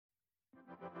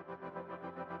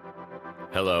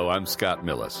Hello, I'm Scott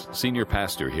Millis, Senior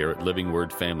Pastor here at Living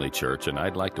Word Family Church, and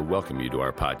I'd like to welcome you to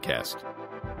our podcast.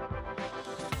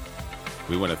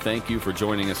 We want to thank you for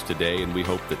joining us today, and we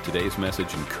hope that today's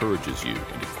message encourages you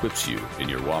and equips you in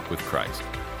your walk with Christ.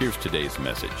 Here's today's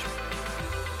message.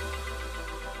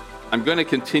 I'm going to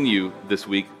continue this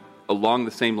week along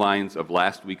the same lines of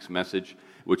last week's message,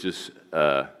 which is,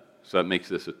 so that makes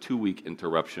this a 2-week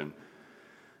interruption,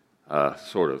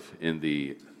 in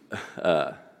the...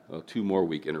 2 more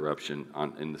week interruption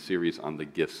in the series on the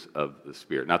gifts of the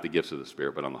Spirit. Not the gifts of the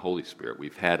Spirit, but on the Holy Spirit.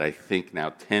 We've had, I think,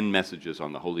 now 10 messages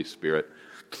on the Holy Spirit.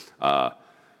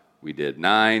 We did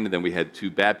 9, then we had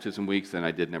 2 baptism weeks, then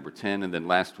I did number 10, and then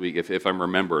last week, if I'm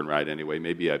remembering right anyway,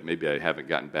 maybe I haven't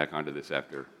gotten back onto this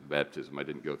after baptism. I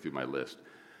didn't go through my list.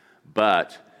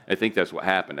 But I think that's what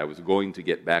happened. I was going to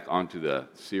get back onto the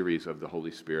series of the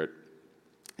Holy Spirit,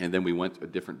 and then we went a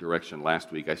different direction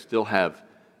last week. I still have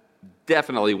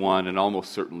definitely 1 and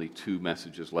almost certainly 2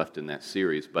 messages left in that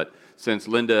series. But since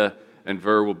Linda and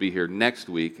Ver will be here next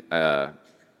week, and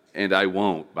I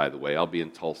won't, by the way, I'll be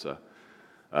in Tulsa.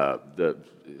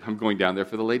 I'm going down there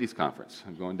for the ladies' conference.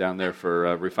 I'm going down there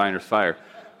for Refiner's Fire.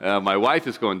 My wife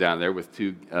is going down there with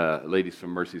 2 ladies from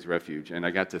Mercy's Refuge, and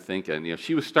I got to thinking,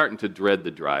 she was starting to dread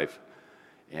the drive.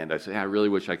 And I said, I really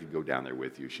wish I could go down there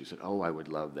with you. She said, I would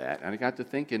love that. And I got to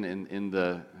thinking, in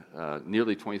the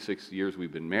nearly 26 years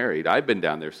we've been married, I've been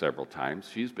down there several times.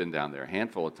 She's been down there a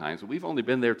handful of times. We've only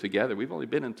been there together. We've only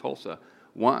been in Tulsa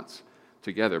once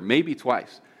together, maybe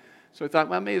twice. So I thought,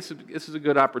 well, maybe this is a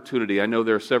good opportunity. I know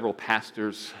there are several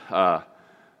pastors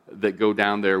that go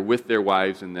down there with their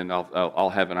wives, and then I'll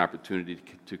have an opportunity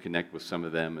to connect with some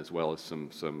of them, as well as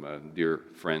some dear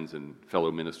friends and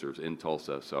fellow ministers in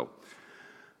Tulsa. So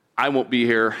I won't be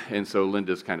here, and so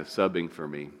Linda's kind of subbing for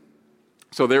me.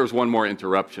 So there was one more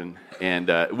interruption, and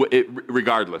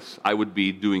regardless, I would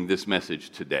be doing this message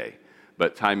today,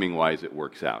 but timing-wise, it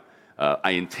works out.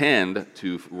 I intend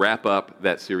to wrap up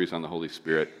that series on the Holy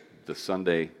Spirit the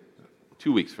Sunday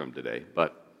 2 weeks from today,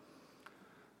 but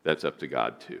that's up to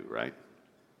God too, right?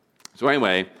 So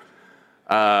anyway,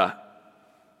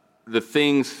 the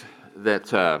things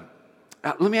that...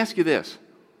 let me ask you this.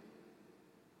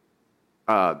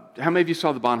 How many of you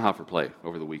saw the Bonhoeffer play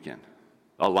over the weekend?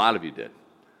 A lot of you did.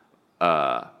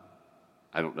 I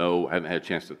don't know, I haven't had a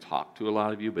chance to talk to a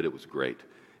lot of you, but it was great.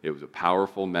 It was a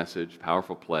powerful message,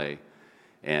 powerful play,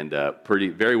 and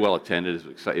very well attended.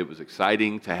 It was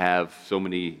exciting to have so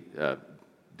many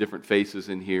different faces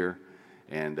in here,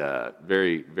 and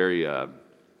very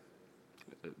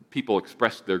people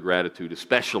expressed their gratitude,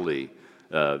 especially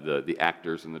the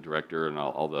actors and the director and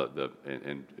all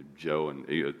and Joe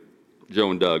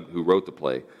and Doug, who wrote the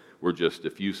play, were just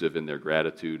effusive in their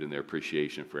gratitude and their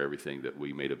appreciation for everything that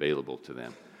we made available to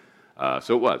them.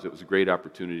 So it was a great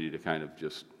opportunity to kind of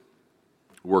just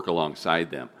work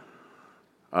alongside them.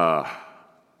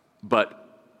 But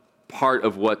part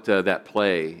of what that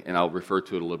play, and I'll refer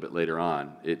to it a little bit later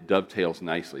on, it dovetails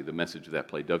nicely, the message of that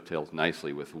play dovetails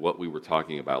nicely with what we were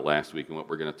talking about last week and what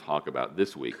we're going to talk about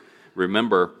this week.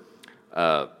 Remember,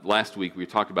 last week we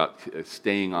talked about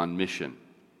staying on mission,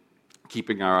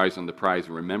 keeping our eyes on the prize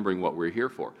and remembering what we're here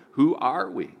for. Who are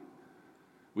we?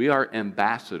 We are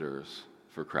ambassadors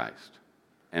for Christ,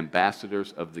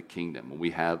 ambassadors of the kingdom.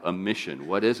 We have a mission.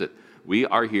 What is it? We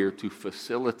are here to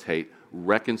facilitate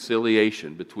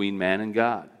reconciliation between man and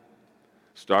God,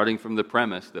 starting from the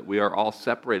premise that we are all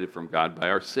separated from God by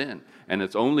our sin. And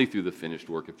it's only through the finished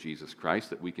work of Jesus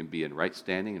Christ that we can be in right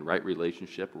standing and right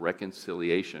relationship,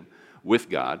 reconciliation with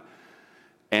God.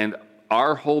 And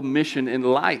our whole mission in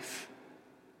life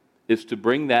is to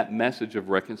bring that message of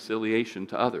reconciliation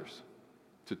to others,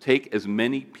 to take as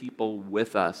many people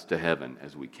with us to heaven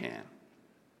as we can.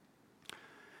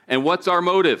 And what's our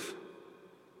motive?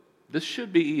 This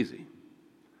should be easy.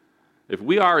 If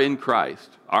we are in Christ,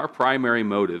 our primary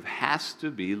motive has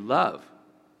to be love,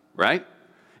 right?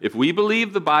 If we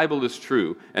believe the Bible is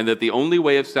true and that the only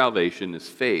way of salvation is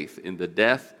faith in the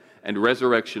death and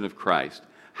resurrection of Christ,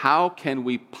 how can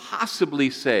we possibly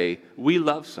say we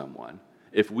love someone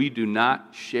if we do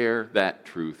not share that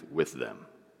truth with them?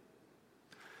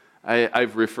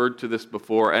 I've referred to this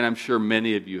before, and I'm sure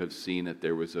many of you have seen it.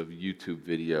 There was a YouTube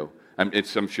video.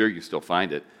 I'm sure you still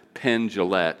find it. Penn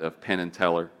Jillette of Penn and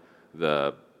Teller,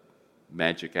 the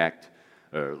Magic Act,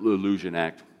 or Illusion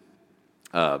Act.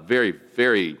 Very,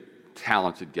 very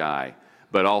talented guy,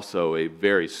 but also a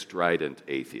very strident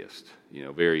atheist.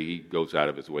 He goes out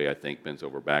of his way, I think, bends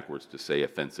over backwards to say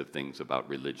offensive things about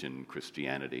religion and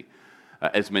Christianity,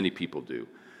 as many people do.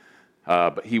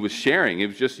 But he was sharing. It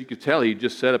was just, you could tell he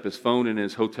just set up his phone in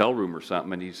his hotel room or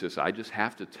something, and he says, I just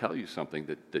have to tell you something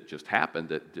that just happened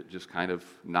that just kind of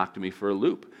knocked me for a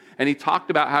loop. And he talked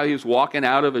about how he was walking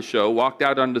out of a show, walked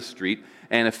out on the street,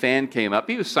 and a fan came up.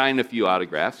 He was signing a few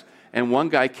autographs, and one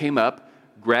guy came up,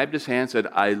 grabbed his hand, said,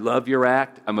 I love your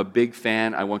act. I'm a big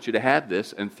fan. I want you to have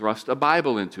this, and thrust a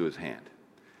Bible into his hand.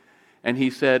 And he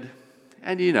said,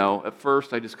 and at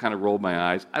first I just kind of rolled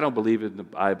my eyes. I don't believe in the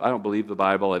Bible. I don't believe the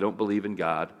Bible. I don't believe in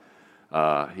God.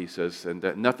 He says, and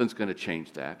nothing's going to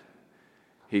change that.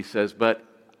 He says, but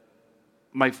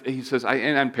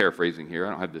and I'm paraphrasing here.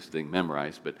 I don't have this thing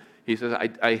memorized, but he says,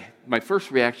 my first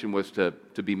reaction was to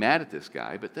be mad at this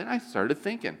guy, but then I started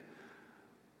thinking,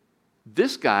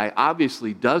 this guy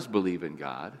obviously does believe in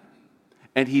God,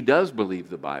 and he does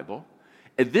believe the Bible,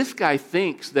 and this guy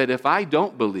thinks that if I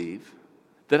don't believe,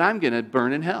 that I'm going to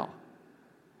burn in hell.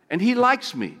 And he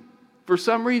likes me. For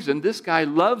some reason, this guy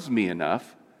loves me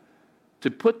enough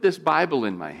to put this Bible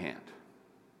in my hand.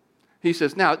 He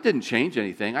says, now, it didn't change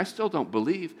anything. I still don't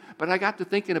believe, but I got to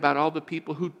thinking about all the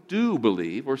people who do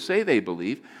believe or say they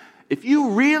believe. If you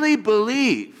really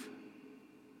believe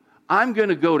I'm going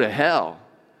to go to hell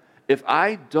if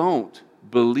I don't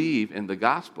believe in the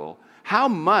gospel, how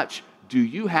much do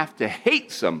you have to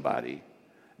hate somebody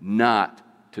not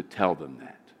to tell them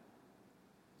that?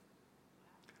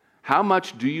 How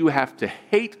much do you have to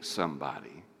hate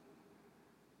somebody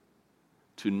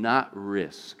to not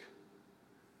risk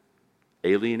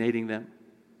alienating them,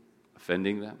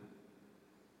 offending them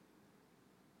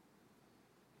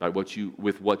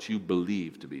with what you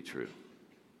believe to be true?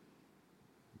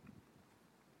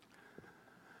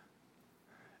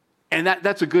 And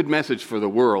that's a good message for the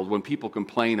world when people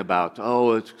complain about,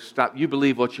 stop, you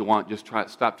believe what you want,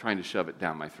 stop trying to shove it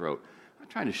down my throat. I'm not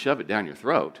trying to shove it down your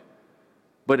throat.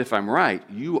 But if I'm right,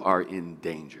 you are in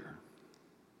danger.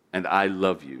 And I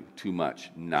love you too much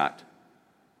not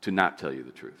to not tell you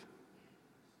the truth.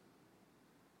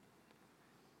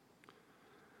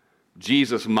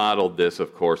 Jesus modeled this,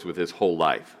 of course, with his whole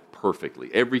life perfectly.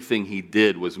 Everything he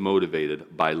did was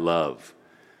motivated by love.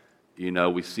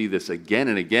 We see this again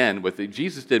and again.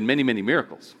 Jesus did many, many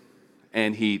miracles.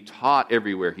 And he taught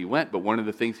everywhere he went. But one of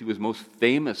the things he was most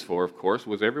famous for, of course,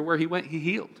 was everywhere he went, he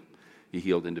healed. He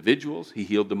healed individuals. He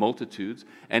healed the multitudes.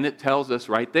 And it tells us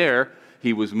right there,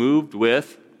 he was moved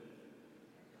with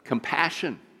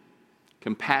compassion.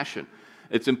 Compassion.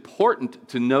 It's important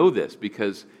to know this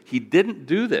because he didn't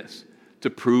do this to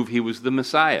prove he was the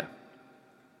Messiah.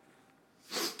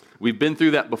 We've been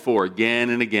through that before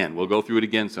again and again. We'll go through it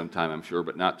again sometime, I'm sure,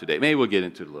 but not today. Maybe we'll get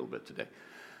into it a little bit today.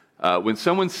 When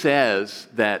someone says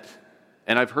that,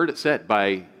 and I've heard it said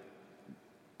by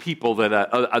people that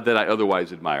I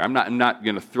otherwise admire. I'm not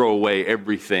going to throw away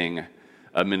everything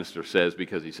a minister says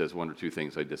because he says one or two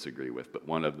things I disagree with. But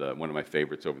one of my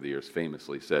favorites over the years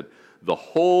famously said, the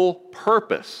whole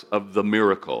purpose of the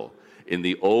miracle in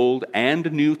the Old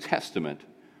and New Testament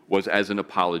was as an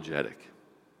apologetic.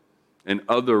 In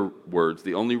other words,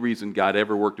 the only reason God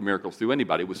ever worked miracles through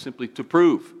anybody was simply to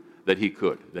prove that he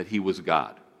could, that he was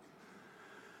God.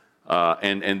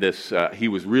 He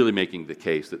was really making the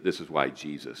case that this is why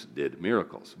Jesus did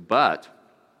miracles. But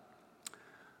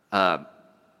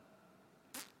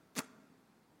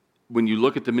when you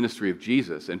look at the ministry of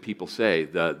Jesus and people say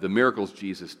the miracles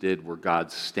Jesus did were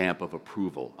God's stamp of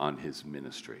approval on his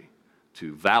ministry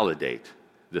to validate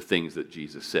the things that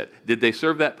Jesus said. Did they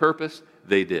serve that purpose?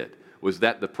 They did. Was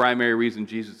that the primary reason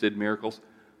Jesus did miracles?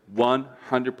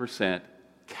 100%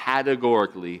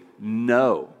 categorically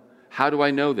no. How do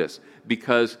I know this?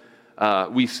 Because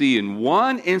we see in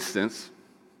one instance,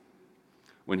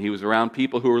 when he was around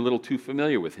people who were a little too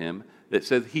familiar with him, that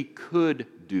said he could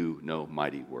do no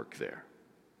mighty work there.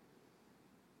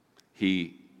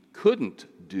 He couldn't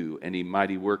do any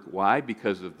mighty work. Why?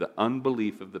 Because of the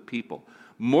unbelief of the people.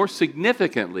 More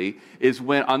significantly is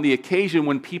when, on the occasion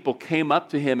when people came up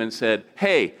to him and said,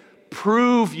 hey,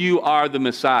 prove you are the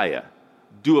Messiah,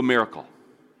 do a miracle.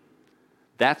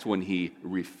 That's when he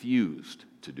refused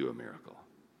to do a miracle.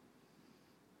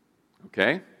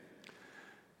 Okay?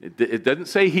 It doesn't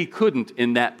say he couldn't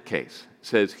in that case. It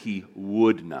says he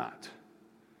would not.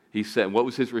 He said, what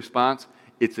was his response?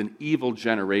 It's an evil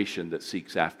generation that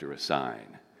seeks after a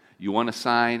sign. You want a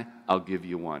sign? I'll give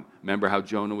you one. Remember how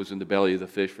Jonah was in the belly of the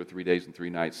fish for 3 days and 3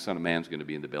 nights? Son of Man's going to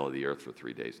be in the belly of the earth for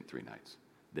 3 days and 3 nights.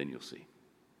 Then you'll see.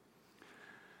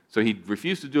 So he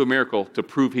refused to do a miracle to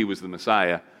prove he was the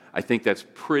Messiah. I think that's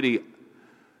pretty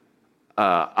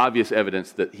obvious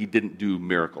evidence that he didn't do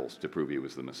miracles to prove he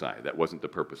was the Messiah. That wasn't the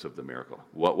purpose of the miracle.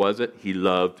 What was it? He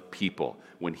loved people.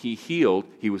 When he healed,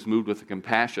 he was moved with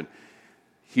compassion.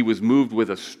 he was moved with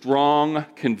a strong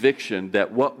conviction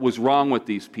that what was wrong with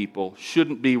these people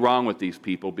shouldn't be wrong with these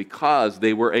people because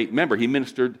they were remember, he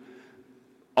ministered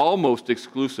almost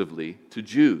exclusively to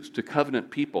Jews, to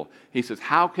covenant people. He says,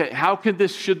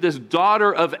 should this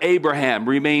daughter of Abraham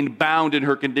remain bound in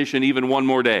her condition even one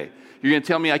more day? You're going to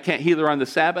tell me I can't heal her on the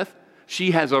Sabbath?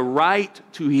 She has a right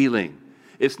to healing.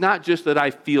 It's not just that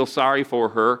I feel sorry for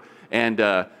her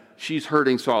and she's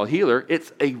hurting, so I'll heal her.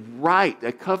 It's a right,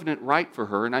 a covenant right for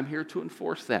her, and I'm here to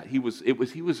enforce that. He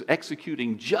was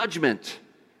executing judgment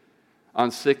on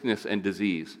sickness and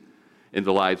disease in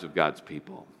the lives of God's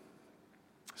people.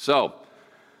 So,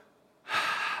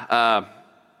 love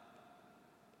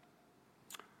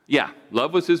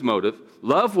was his motive.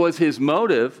 Love was his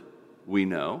motive, we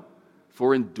know,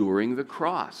 for enduring the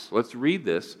cross. Let's read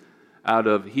this out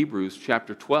of Hebrews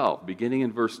chapter 12, beginning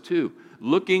in verse 2.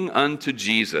 Looking unto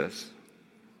Jesus,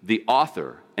 the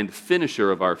author and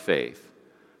finisher of our faith,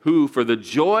 who for the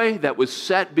joy that was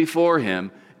set before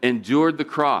him endured the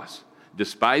cross,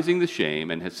 despising the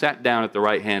shame, and has sat down at the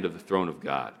right hand of the throne of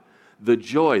God. The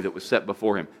joy that was set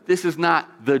before him. This is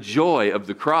not the joy of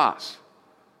the cross.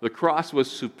 The cross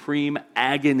was supreme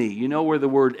agony. You know where the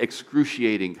word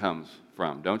excruciating comes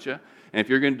from, don't you? And if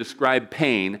you're going to describe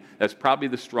pain, that's probably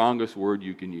the strongest word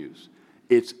you can use.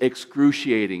 It's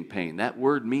excruciating pain. That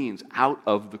word means out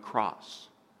of the cross.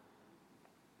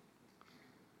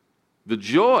 The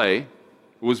joy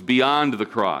was beyond the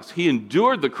cross. He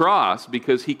endured the cross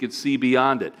because he could see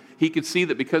beyond it. He could see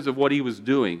that because of what he was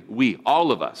doing, we,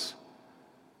 all of us,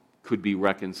 could be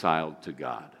reconciled to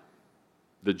God.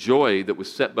 The joy that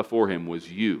was set before him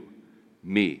was you,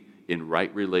 me, in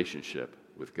right relationship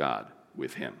with God,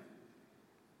 with him.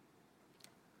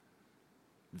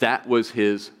 That was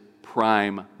his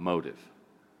prime motive.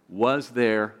 Was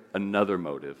there another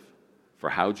motive for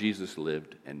how Jesus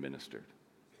lived and ministered?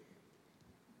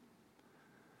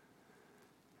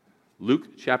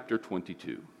 Luke chapter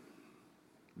 22,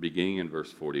 beginning in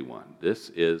verse 41.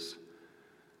 This is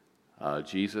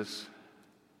Jesus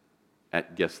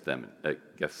at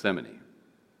Gethsemane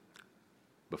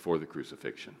before the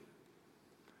crucifixion.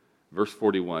 Verse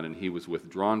 41, and he was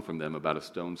withdrawn from them about a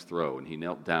stone's throw, and he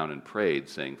knelt down and prayed,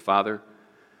 saying, Father,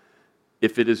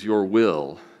 if it is your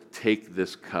will, take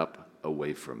this cup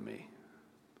away from me.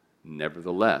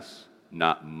 Nevertheless,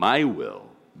 not my will,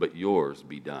 but yours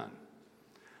be done.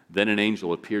 Then an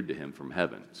angel appeared to him from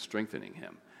heaven, strengthening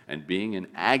him. And being in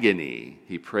agony,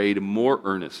 he prayed more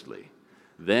earnestly.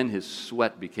 Then his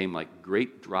sweat became like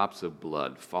great drops of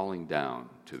blood falling down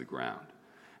to the ground.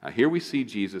 Now here we see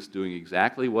Jesus doing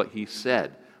exactly what he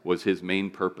said was his main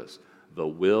purpose, the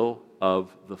will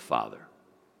of the Father.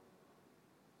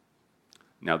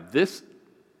 Now this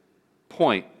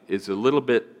point is a little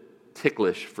bit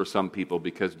ticklish for some people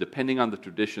because depending on the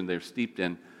tradition they're steeped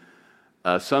in,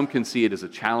 some can see it as a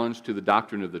challenge to the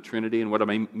doctrine of the Trinity. And what I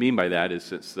mean by that is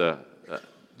since the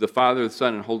Father, the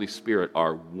Son, and Holy Spirit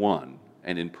are one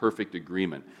and in perfect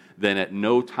agreement, then at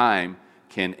no time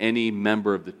can any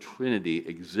member of the Trinity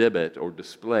exhibit or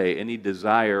display any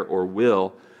desire or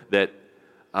will that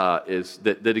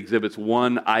exhibits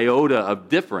one iota of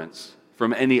difference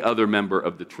from any other member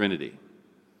of the Trinity.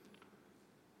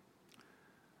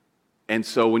 And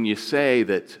so when you say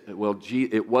that,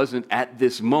 it wasn't at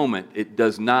this moment, it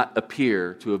does not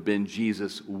appear to have been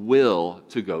Jesus' will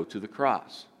to go to the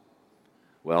cross.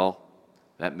 Well,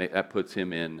 that puts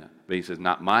him in, but he says,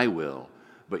 not my will,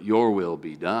 but your will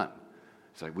be done.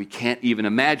 It's like we can't even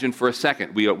imagine for a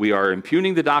second. We are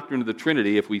impugning the doctrine of the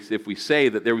Trinity if we say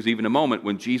that there was even a moment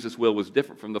when Jesus' will was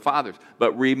different from the Father's.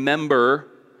 But remember,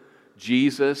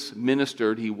 Jesus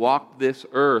ministered, he walked this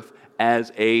earth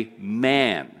as a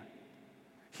man.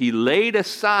 He laid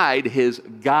aside his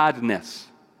godness,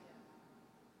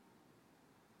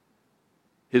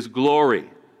 his glory,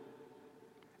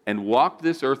 and walked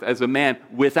this earth as a man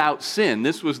without sin.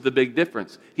 This was the big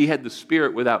difference. He had the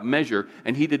Spirit without measure,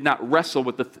 and he did not wrestle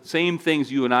with the same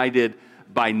things you and I did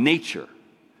by nature.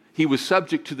 He was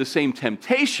subject to the same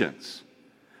temptations,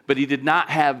 but he did not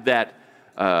have that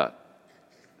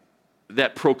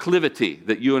proclivity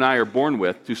that you and I are born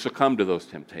with to succumb to those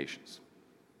temptations.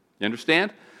 You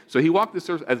understand? So he walked this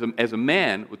earth as a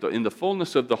man in the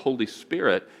fullness of the Holy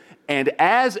Spirit, and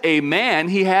as a man,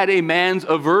 he had a man's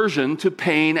aversion to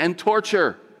pain and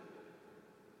torture.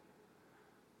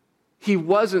 He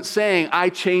wasn't saying, I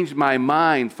changed my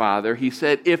mind, Father. He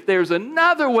said, if there's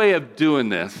another way of doing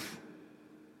this,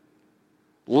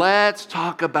 let's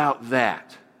talk about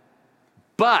that.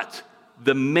 But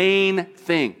the main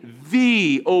thing,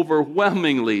 the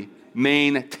overwhelmingly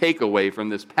main takeaway from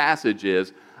this passage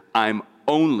is, I'm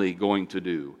only going to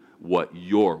do what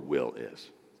your will is.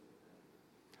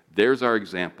 There's our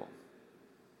example.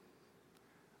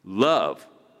 Love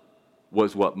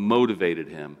was what motivated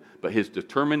him, but his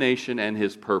determination and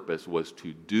his purpose was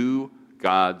to do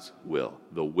God's will,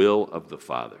 the will of the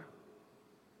Father.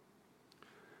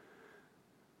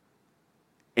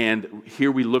 And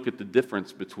here we look at the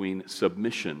difference between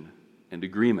submission and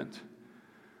agreement.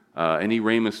 Any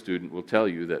Rhema student will tell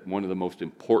you that one of the most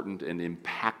important and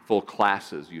impactful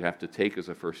classes you have to take as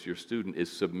a first-year student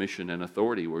is submission and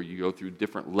authority, where you go through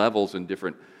different levels and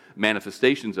different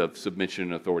manifestations of submission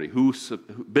and authority.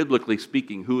 Biblically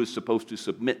speaking, who is supposed to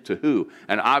submit to who?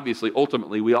 And obviously,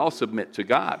 ultimately, we all submit to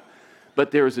God.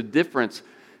 But there is a difference.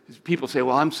 People say,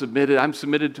 well, I'm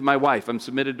submitted to my wife, I'm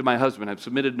submitted to my husband, I'm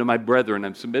submitted to my brethren,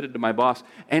 I'm submitted to my boss.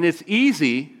 And it's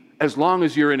easy as long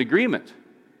as you're in agreement.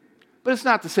 But it's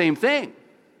not the same thing.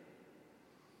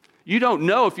 You don't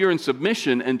know if you're in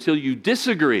submission until you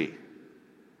disagree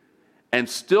and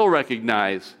still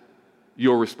recognize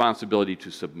your responsibility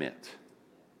to submit.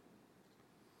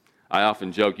 I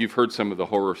often joke, you've heard some of the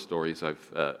horror stories.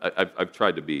 I've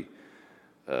tried to be,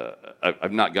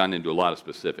 I've not gone into a lot of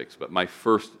specifics, but my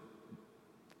first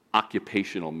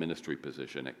occupational ministry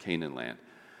position at Canaan Land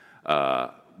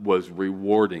was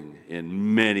rewarding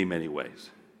in many, many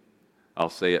ways. I'll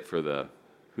say it for the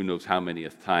who knows how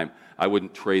manyth time. I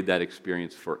wouldn't trade that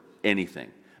experience for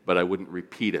anything, but I wouldn't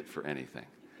repeat it for anything.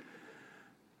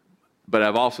 But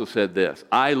I've also said this.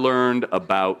 I learned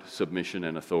about submission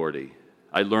and authority.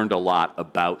 I learned a lot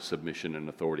about submission and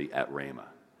authority at Rhema.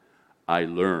 I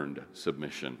learned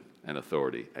submission and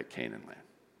authority at Canaan Land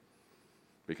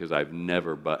because I've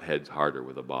never butt heads harder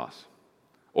with a boss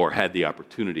or had the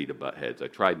opportunity to butt heads. I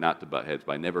tried not to butt heads,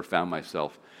 but I never found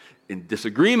myself in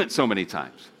disagreement so many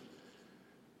times.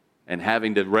 And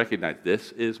having to recognize,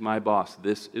 this is my boss.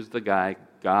 This is the guy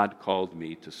God called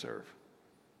me to serve.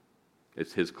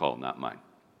 It's his call, not mine.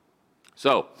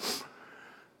 So,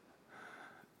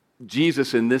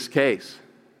 Jesus in this case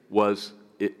was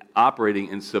operating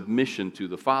in submission to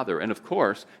the Father. And of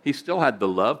course, he still had the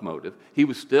love motive. He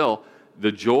was still,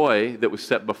 the joy that was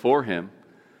set before him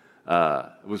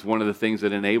was one of the things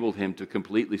that enabled him to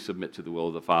completely submit to the will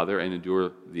of the Father and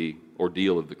endure the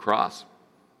ordeal of the cross.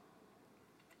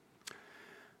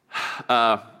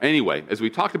 Anyway, as we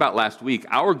talked about last week,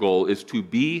 our goal is to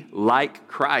be like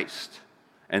Christ.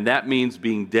 And that means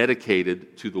being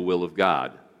dedicated to the will of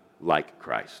God, like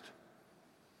Christ.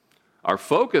 Our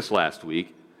focus last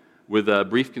week, with a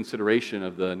brief consideration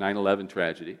of the 9/11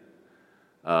 tragedy,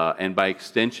 and by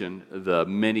extension, the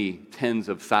many tens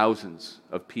of thousands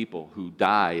of people who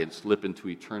die and slip into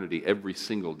eternity every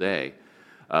single day,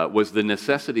 was the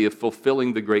necessity of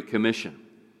fulfilling the Great Commission.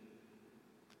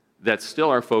 That's still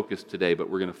our focus today, but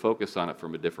we're going to focus on it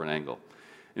from a different angle.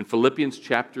 In Philippians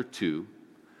chapter 2,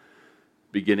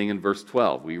 beginning in verse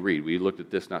 12, we read, we looked at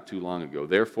this not too long ago,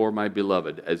 "Therefore, my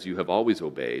beloved, as you have always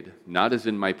obeyed, not as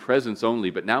in my presence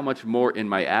only, but now much more in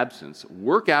my absence,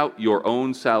 work out your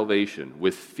own salvation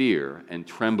with fear and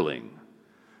trembling.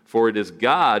 For it is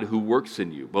God who works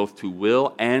in you, both to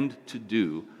will and to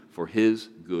do for his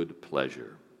good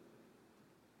pleasure."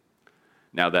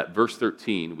 Now that verse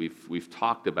 13, we've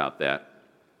talked about that.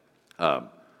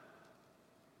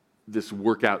 This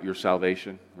work out your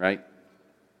salvation, right?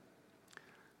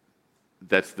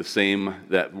 That's the same,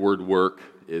 that word work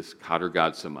is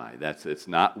katergodsamai. It's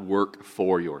not work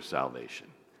for your salvation.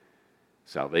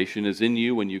 Salvation is in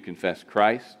you when you confess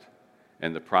Christ,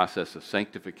 and the process of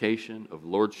sanctification, of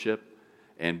lordship,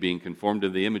 and being conformed to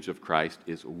the image of Christ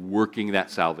is working that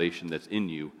salvation that's in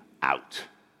you out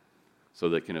so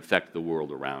that it can affect the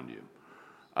world around you.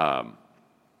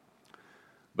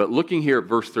 But looking here at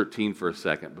verse 13 for a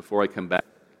second, before I come back,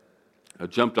 I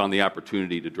jumped on the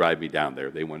opportunity to drive me down there.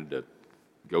 They wanted to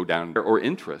go down there, or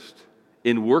interest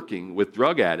in working with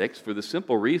drug addicts for the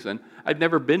simple reason I'd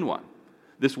never been one.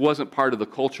 This wasn't part of the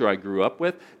culture I grew up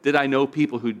with. Did I know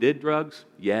people who did drugs?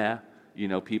 Yeah.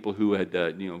 People who had,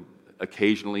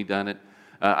 occasionally done it.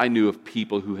 I knew of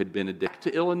people who had been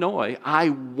addicted to Illinois. I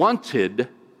wanted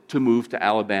to move to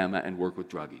Alabama and work with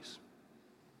druggies.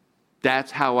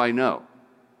 That's how I know.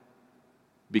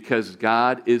 Because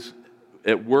God is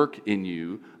at work in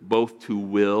you both to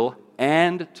will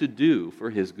and to do for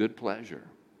his good pleasure.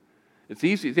 It's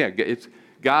easy. Yeah, it's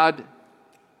God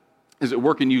is at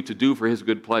work in you to do for his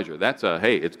good pleasure. That's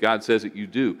it's God says that you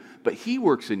do. But he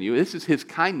works in you. This is his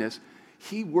kindness.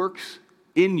 He works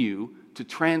in you to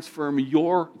transform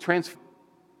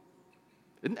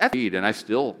and I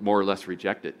still more or less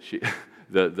reject it.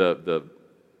 The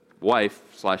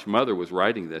wife/mother was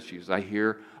writing this. She says, I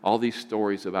hear all these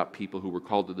stories about people who were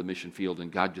called to the mission field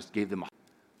and God just gave them,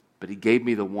 but he gave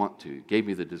me the want to, gave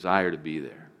me the desire to be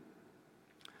there.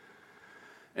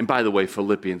 And by the way,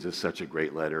 Philippians is such a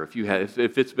great letter.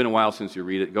 If it's been a while since you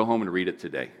read it, go home and read it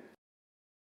today.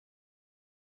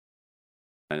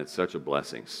 And it's such a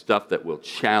blessing. Stuff that will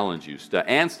challenge you,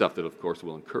 and stuff that, of course,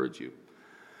 will encourage you.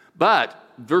 But,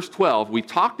 verse 12, we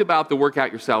talked about the work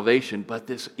out your salvation, but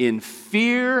this in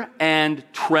fear and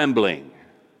trembling.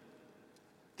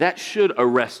 That should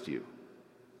arrest you.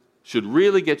 Should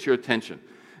really get your attention.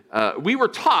 We were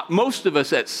taught, most of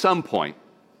us at some point,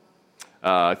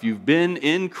 if you've been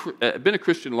a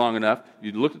Christian long enough,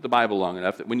 you've looked at the Bible long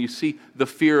enough, that when you see the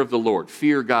fear of the Lord,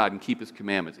 fear God and keep His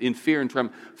commandments, in fear and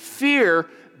trembling, fear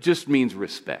just means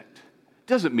respect. It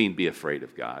doesn't mean be afraid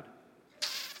of God.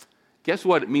 Guess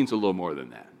what? It means a little more than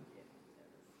that.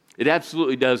 It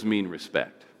absolutely does mean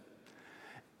respect.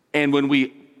 And when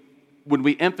we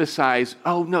emphasize,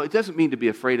 oh no, it doesn't mean to be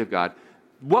afraid of God,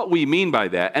 what we mean by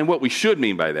that, and what we should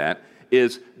mean by that,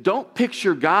 is don't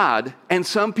picture God, and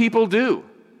some people do.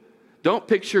 Don't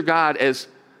picture God as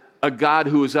a God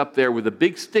who is up there with a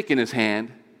big stick in His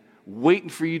hand, waiting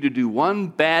for you to do one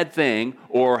bad thing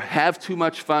or have too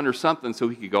much fun or something so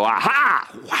He could go, aha,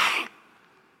 whack,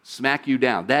 smack you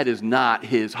down. That is not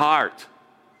His heart.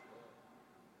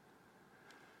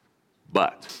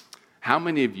 But how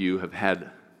many of you have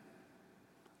had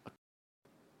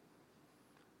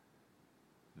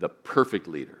the perfect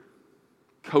leader?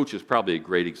 Coach is probably a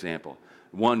great example.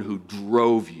 One who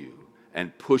drove you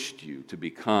and pushed you to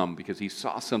become, because he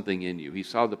saw something in you. He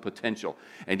saw the potential.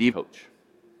 And he coach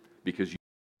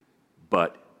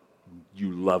but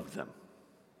you love them.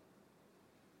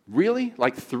 Really?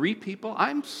 Like 3 people?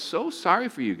 I'm so sorry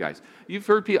for you guys. You've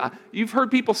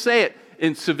heard people say it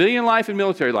in civilian life and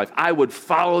military life. I would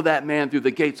follow that man through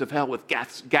the gates of hell with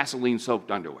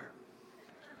gasoline-soaked underwear.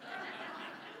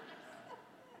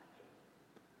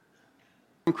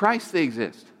 In Christ they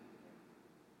exist.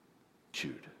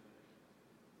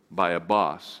 By a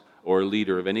boss or a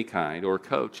leader of any kind or a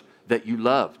coach that you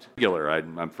loved.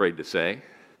 I'm afraid to say.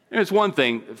 And it's one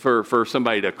thing for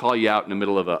somebody to call you out in the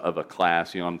middle of a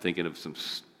class. I'm thinking of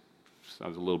I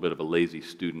was a little bit of a lazy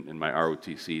student in my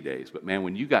ROTC days. But man,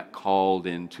 when you got called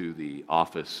into the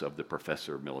office of the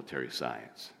professor of military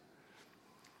science,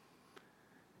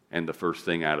 and the first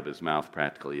thing out of his mouth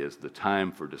practically is, the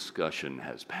time for discussion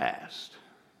has passed.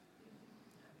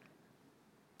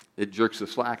 It jerks the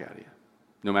slack out of you,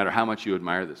 no matter how much you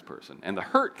admire this person. And the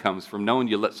hurt comes from knowing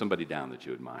you let somebody down that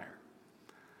you admire.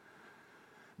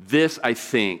 This, I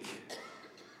think,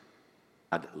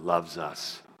 God loves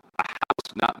us. A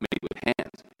house not made with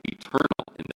hands, eternal.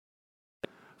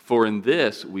 For in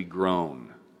this we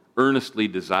groan, earnestly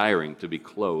desiring to be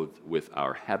clothed with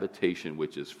our habitation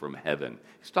which is from heaven.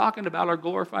 He's talking about our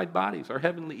glorified bodies, our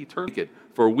heavenly eternity.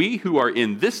 For we who are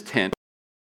in this tent,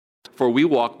 for we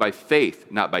walk by faith,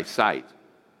 not by sight.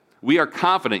 We are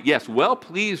confident, yes, well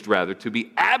pleased rather, to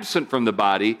be absent from the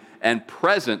body and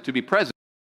to be present.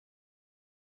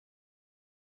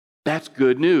 That's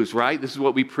good news, right? This is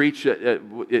what we preach. A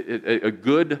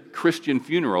good Christian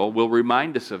funeral will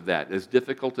remind us of that. As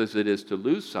difficult as it is to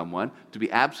lose someone, to be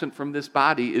absent from this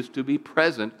body is to be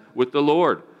present with the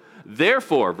Lord.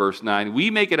 Therefore, verse 9,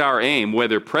 we make it our aim,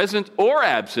 whether present or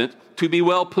absent, to be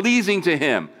well-pleasing to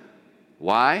Him.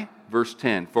 Why? Verse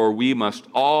 10, for we must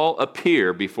all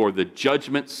appear before the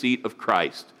judgment seat of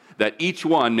Christ, that each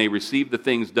one may receive the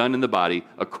things done in the body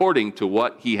according to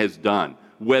what he has done,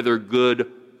 whether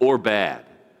good or bad.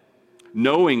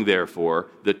 Knowing, therefore,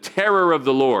 the terror of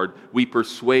the Lord, we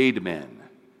persuade men.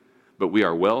 But we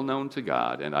are well known to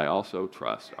God, and I also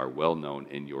trust are well known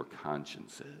in your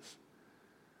consciences.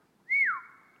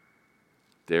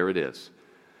 There it is.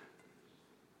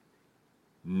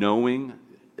 Knowing,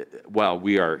 while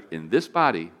we are in this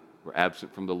body, we're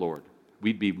absent from the Lord.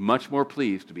 We'd be much more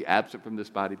pleased to be absent from this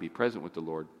body, be present with the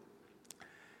Lord.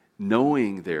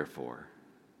 Knowing, therefore,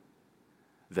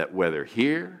 that whether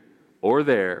here or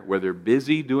there, whether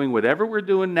busy doing whatever we're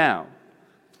doing now,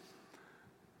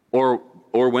 or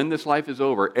when this life is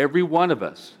over, every one of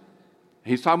us,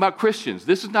 he's talking about Christians.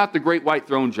 This is not the great white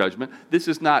throne judgment. This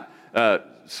is not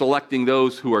selecting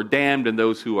those who are damned and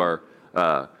those who are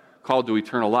called to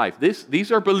eternal life.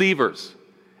 These are believers.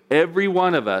 Every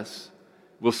one of us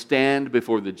will stand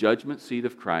before the judgment seat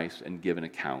of Christ and give an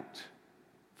account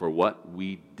for what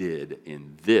we did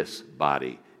in this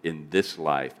body, in this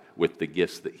life, with the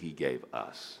gifts that He gave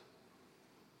us.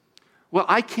 Well,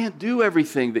 I can't do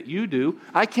everything that you do.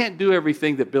 I can't do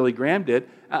everything that Billy Graham did.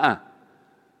 He's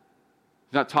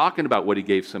not talking about what he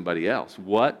gave somebody else.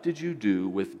 What did you do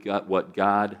with what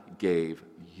God gave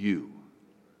you?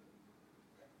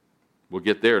 We'll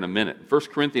get there in a minute. 1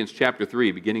 Corinthians chapter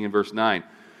 3, beginning in verse 9.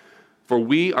 For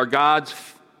we are God's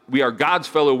We are God's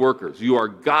fellow workers. You are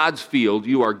God's field.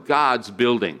 You are God's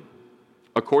building.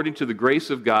 According to the grace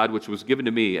of God, which was given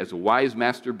to me as a wise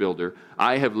master builder,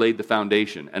 I have laid the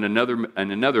foundation, and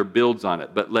another builds on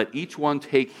it. But let each one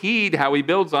take heed how he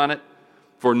builds on it,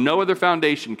 for no other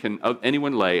foundation can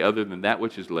anyone lay other than that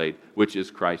which is laid, which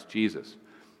is Christ Jesus.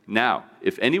 Now,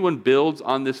 if anyone builds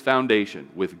on this foundation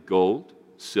with gold,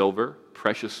 silver,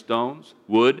 precious stones,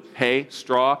 wood, hay,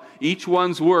 straw, each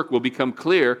one's work will become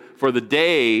clear, for the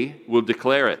day will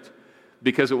declare it,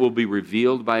 because it will be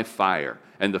revealed by fire,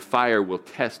 and the fire will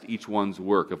test each one's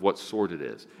work of what sort it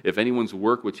is. If anyone's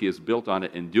work which he has built on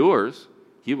it endures,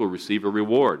 he will receive a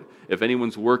reward. If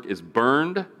anyone's work is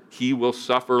burned, he will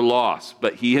suffer loss,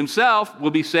 but he himself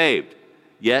will be saved,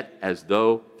 yet as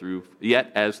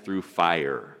through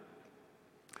fire.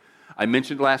 I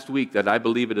mentioned last week that I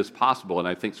believe it is possible, and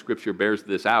I think Scripture bears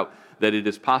this out, that it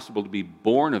is possible to be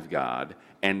born of God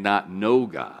and not know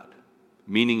God.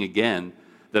 Meaning, again,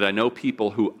 that I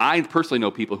personally know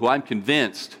people who I'm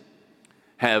convinced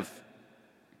have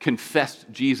confessed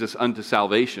Jesus unto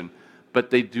salvation, but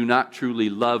they do not truly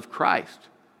love Christ.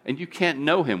 And you can't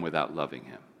know him without loving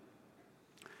him.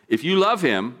 If you love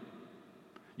him,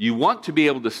 you want to be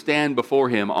able to stand before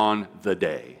him on the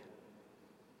day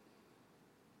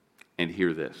and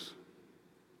hear this: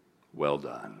 well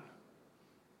done,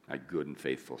 my good and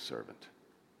faithful servant.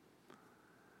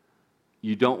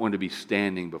 You don't want to be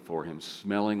standing before him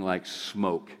smelling like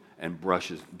smoke and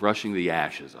brushing the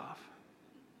ashes off.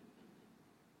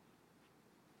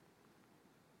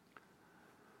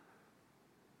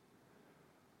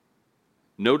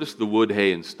 Notice the wood,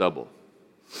 hay, and stubble.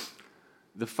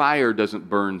 The fire doesn't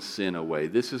burn sin away.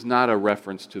 This is not a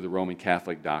reference to the Roman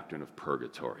Catholic doctrine of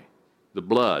purgatory. The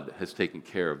blood has taken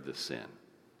care of the sin.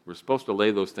 We're supposed to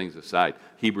lay those things aside.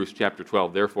 Hebrews chapter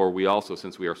 12, therefore we also,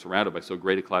 since we are surrounded by so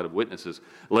great a cloud of witnesses,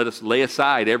 let us lay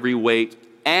aside every weight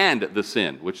and the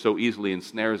sin, which so easily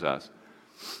ensnares us,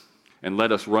 and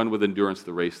let us run with endurance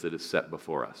the race that is set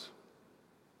before us.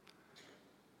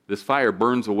 This fire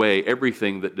burns away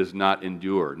everything that does not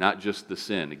endure, not just the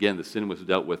sin. Again, the sin was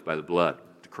dealt with by the blood,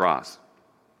 the cross.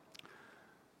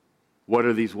 What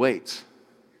are these weights?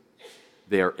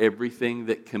 They are everything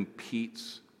that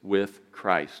competes with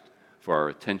Christ for our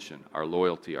attention, our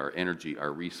loyalty, our energy,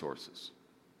 our resources.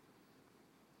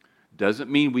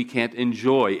 Doesn't mean we can't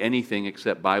enjoy anything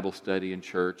except Bible study and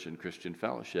church and Christian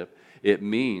fellowship. It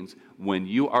means when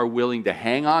you are willing to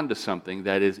hang on to something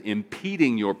that is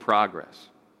impeding your progress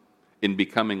in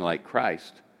becoming like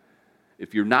Christ,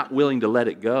 if you're not willing to let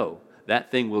it go,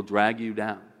 that thing will drag you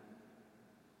down.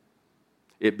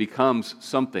 It becomes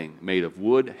something made of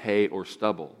wood, hay, or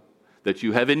stubble that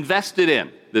you have invested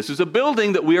in. This is a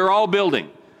building that we are all building.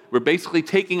 We're basically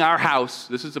taking our house.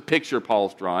 This is a picture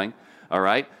Paul's drawing, all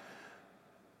right?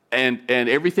 And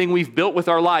everything we've built with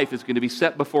our life is going to be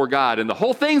set before God, and the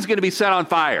whole thing's going to be set on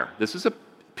fire. This is a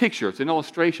picture. It's an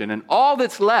illustration. And all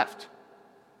that's left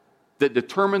that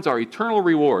determines our eternal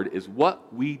reward is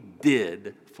what we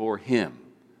did for him.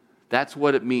 That's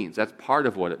what it means. That's part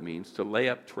of what it means to lay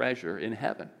up treasure in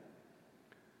heaven.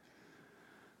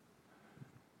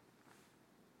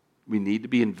 We need to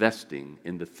be investing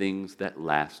in the things that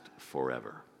last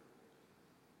forever.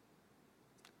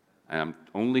 And I'm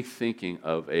only thinking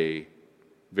of a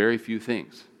very few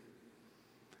things.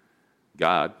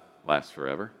 God lasts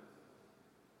forever.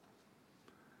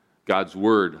 God's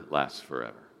word lasts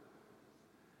forever.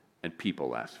 And people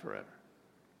last forever.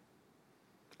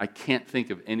 I can't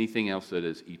think of anything else that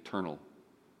is eternal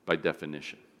by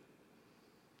definition.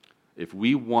 If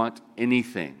we want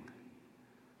anything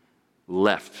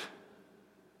left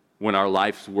when our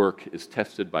life's work is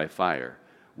tested by fire,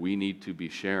 we need to be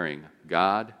sharing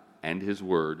God and his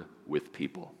word with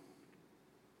people.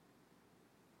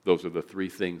 Those are the three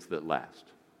things that last.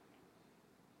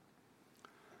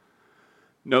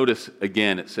 Notice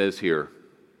again, it says here,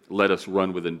 let us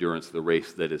run with endurance the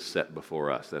race that is set before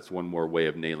us. That's one more way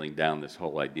of nailing down this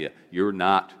whole idea. You're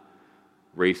not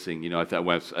racing. I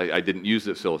thought I didn't use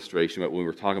this illustration, but when we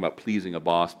were talking about pleasing a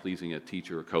boss, pleasing a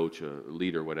teacher, a coach, a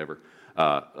leader, whatever,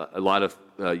 a lot of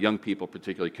young people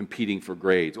particularly competing for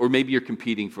grades, or maybe you're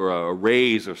competing for a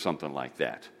raise or something like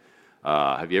that.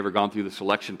 Have you ever gone through the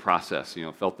selection process,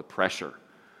 felt the pressure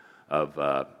of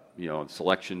on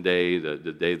selection day, the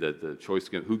day that the choice,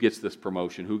 who gets this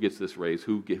promotion, who gets this raise,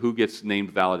 who gets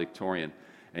named valedictorian,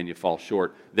 and you fall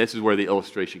short. This is where the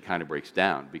illustration kind of breaks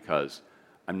down, because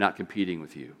I'm not competing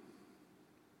with you.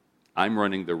 I'm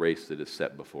running the race that is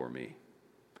set before me.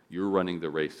 You're running the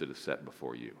race that is set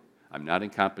before you. I'm not in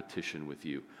competition with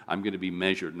you. I'm going to be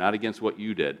measured not against what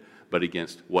you did, but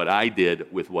against what I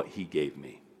did with what he gave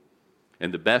me.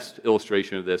 And the best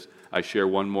illustration of this, I share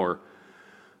one more.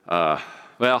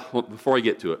 Before I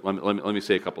get to it, let me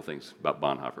say a couple things about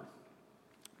Bonhoeffer.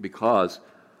 Because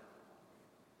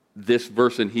this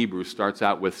verse in Hebrews starts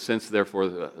out with, since therefore,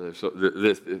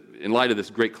 in light of this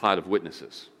great cloud of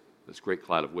witnesses.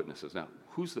 Now,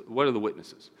 what are the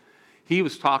witnesses? He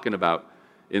was talking about,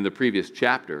 in the previous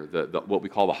chapter, what we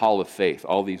call the Hall of Faith,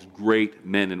 all these great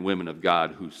men and women of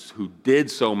God who did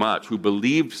so much, who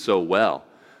believed so well,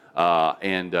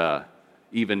 and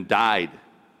even died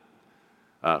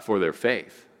for their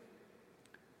faith.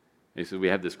 He said, we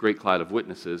have this great cloud of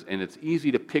witnesses, and it's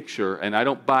easy to picture, and I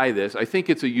don't buy this. I think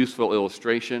it's a useful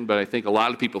illustration, but I think a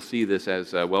lot of people see this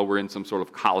as, we're in some sort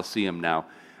of coliseum now.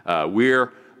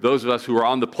 Those of us who are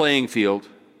on the playing field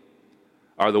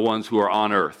are the ones who are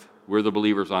on earth. We're the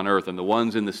believers on earth, and the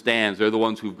ones in the stands, they're the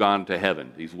ones who've gone to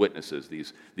heaven, these witnesses,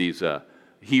 these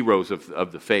heroes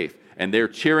of the faith. And they're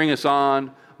cheering us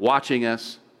on, watching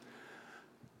us.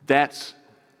 That's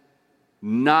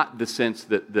not the sense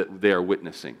that they are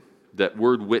witnessing. That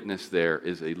word witness there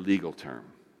is a legal term.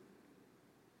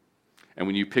 And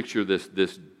when you picture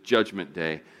this judgment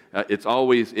day,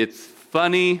 it's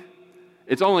funny.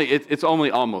 It's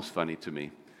only almost funny to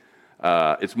me.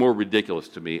 It's more ridiculous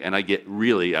to me, and I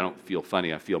don't feel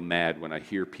funny, I feel mad when I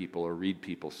hear people or read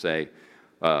people say,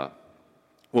 well,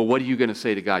 what are you going to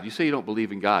say to God? You say you don't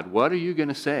believe in God. What are you going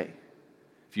to say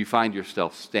if you find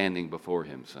yourself standing before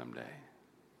Him someday?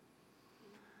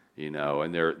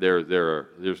 And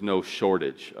there's no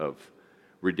shortage of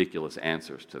ridiculous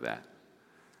answers to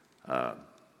that.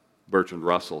 Bertrand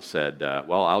Russell said,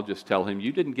 I'll just tell him,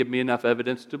 you didn't give me enough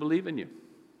evidence to believe in you.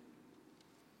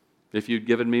 If you'd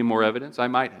given me more evidence, I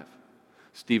might have.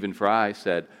 Stephen Fry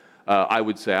said, I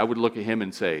would look at him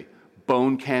and say,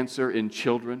 bone cancer in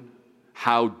children,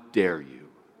 how dare you?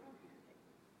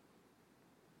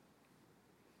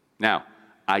 Now,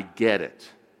 I get it.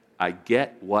 I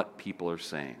get what people are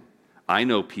saying. I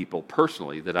know people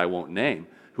personally that I won't name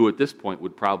who at this point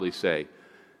would probably say,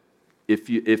 if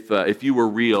you were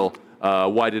real,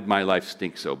 why did my life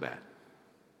stink so bad?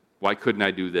 Why couldn't I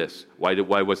do this? Why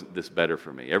wasn't this better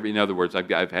for me? In other words,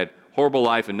 I've had horrible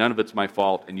life and none of it's my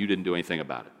fault and you didn't do anything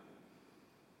about it.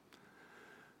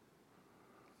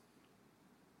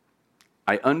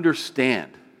 I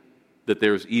understand that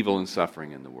there's evil and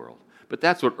suffering in the world. But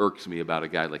that's what irks me about a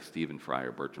guy like Stephen Fry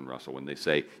or Bertrand Russell when they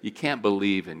say, you can't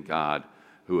believe in God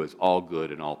who is all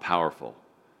good and all powerful.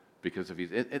 Because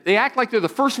they act like they're the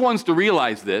first ones to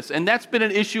realize this, and that's been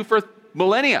an issue for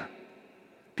millennia.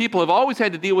 People have always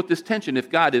had to deal with this tension. If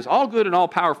God is all good and all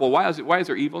powerful, why is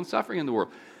there evil and suffering in the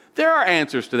world? There are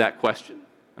answers to that question.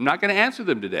 I'm not going to answer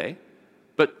them today.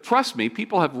 But trust me,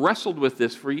 people have wrestled with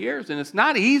this for years, and it's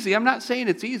not easy. I'm not saying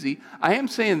it's easy. I am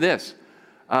saying this.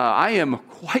 I am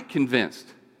quite convinced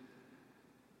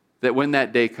that when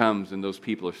that day comes and those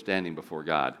people are standing before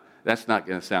God, that's not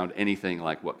going to sound anything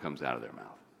like what comes out of their mouth.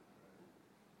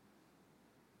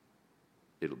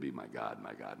 It'll be, my God,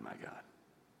 my God, my God.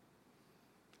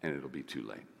 And it'll be too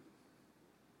late.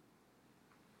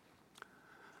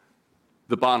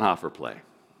 The Bonhoeffer play.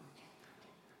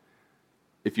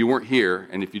 If you weren't here,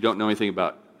 and if you don't know anything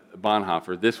about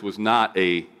Bonhoeffer, this was not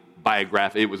it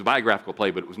was a biographical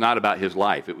play, but it was not about his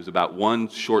life. It was about one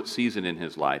short season in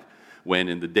his life when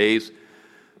in the days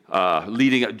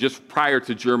leading up, just prior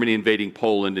to Germany invading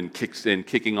Poland and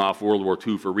kicking off World War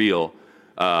II for real,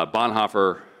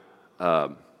 Bonhoeffer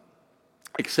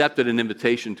accepted an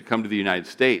invitation to come to the United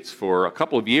States for a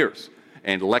couple of years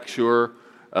and lecture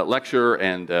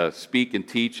and speak and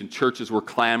teach, and churches were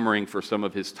clamoring for some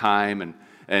of his time,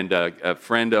 and a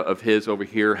friend of his over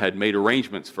here had made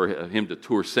arrangements for him to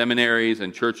tour seminaries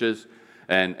and churches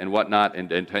and whatnot,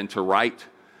 and to write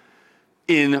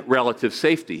in relative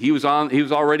safety. He was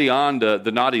already on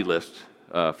the naughty list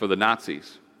for the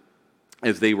Nazis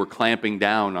as they were clamping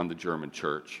down on the German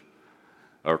church,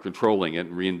 or controlling it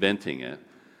and reinventing it.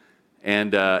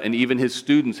 And even his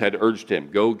students had urged him,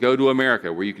 go to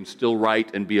America where you can still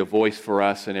write and be a voice for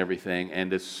us and everything.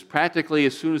 And as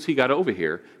soon as he got over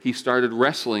here, he started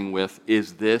wrestling with,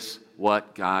 is this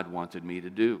what God wanted me to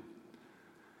do?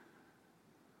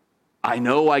 I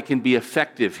know I can be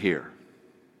effective here,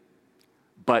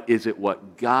 but is it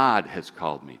what God has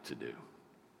called me to do?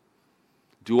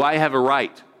 Do I have a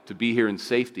right to be here in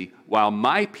safety while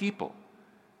my people,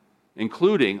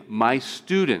 including my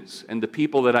students and the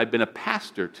people that I've been a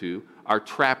pastor to, are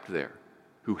trapped there,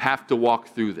 who have to walk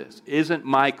through this? Isn't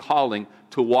my calling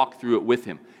to walk through it with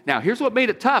him? Now, here's what made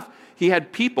it tough. He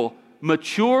had people,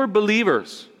 mature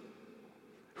believers,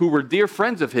 who were dear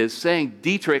friends of his, saying,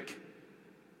 Dietrich,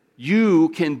 You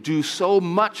can do so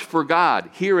much for God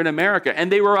here in America.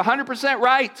 And they were 100%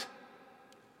 right.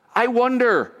 I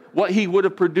wonder what he would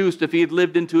have produced if he had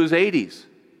lived into his 80s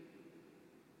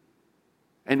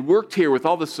and worked here with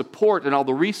all the support and all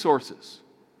the resources.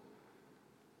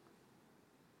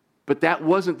 But that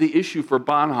wasn't the issue for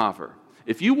Bonhoeffer.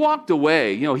 If you walked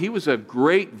away, he was a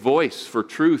great voice for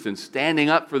truth and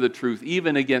standing up for the truth,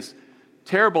 even against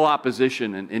terrible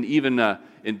opposition and even,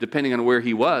 and depending on where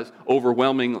he was,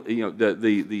 overwhelming,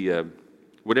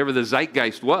 whatever the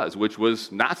zeitgeist was, which was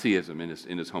Nazism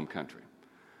in his home country.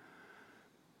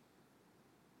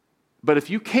 But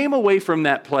if you came away from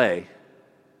that play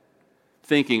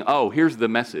thinking, oh, here's the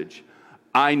message,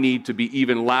 I need to be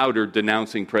even louder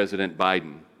denouncing President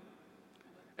Biden,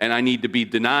 and I need to be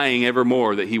denying ever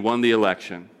more that he won the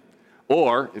election.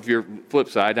 Or, if you're flip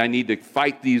side, I need to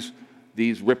fight these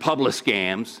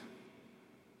Republicans,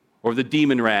 or the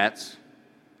demon rats,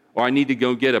 or I need to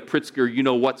go get a Pritzker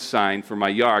you-know-what sign for my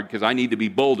yard because I need to be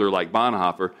bolder like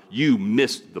Bonhoeffer. You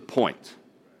missed the point.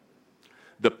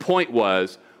 The point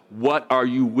was, what are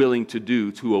you willing to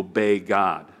do to obey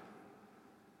God?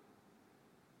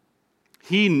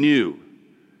 He knew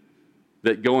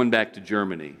that going back to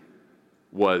Germany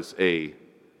was a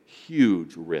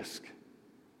huge risk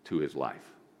to his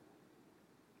life.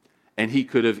 And he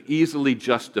could have easily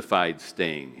justified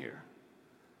staying here.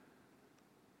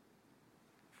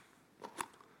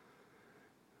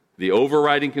 The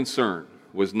overriding concern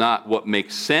was not what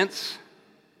makes sense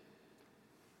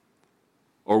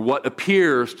or what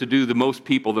appears to do the most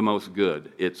people the most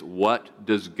good. It's what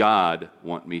does God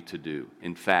want me to do?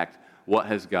 In fact, what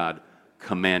has God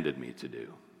commanded me to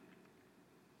do?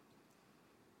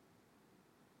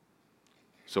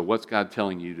 So what's God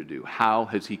telling you to do? How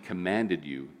has he commanded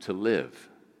you to live?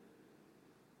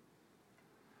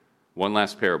 One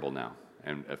last parable now,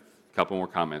 and a couple more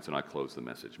comments, and I'll close the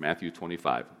message. Matthew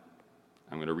 25.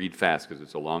 I'm going to read fast because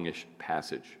it's a longish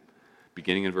passage.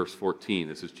 Beginning in verse 14,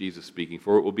 this is Jesus speaking.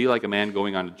 For it will be like a man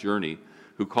going on a journey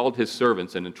who called his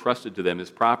servants and entrusted to them his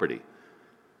property.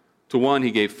 To one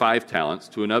he gave 5 talents,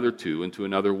 to another 2, and to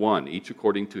another 1, each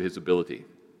according to his ability.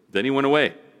 Then he went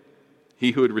away.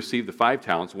 He who had received the 5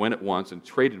 talents went at once and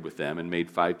traded with them and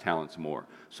made 5 talents more.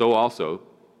 So also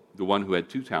the one who had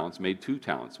 2 talents made 2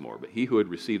 talents more. But he who had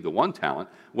received the 1 talent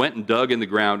went and dug in the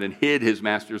ground and hid his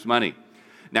master's money.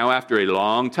 Now after a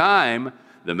long time,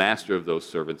 the master of those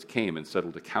servants came and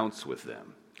settled accounts with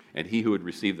them. And he who had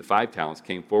received the 5 talents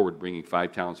came forward, bringing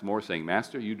 5 talents more, saying,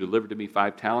 Master, you delivered to me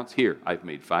 5 talents. Here, I've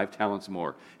made 5 talents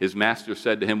more. His master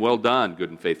said to him, Well done, good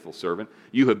and faithful servant.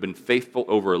 You have been faithful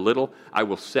over a little. I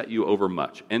will set you over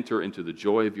much. Enter into the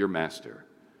joy of your master.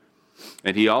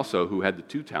 And he also, who had the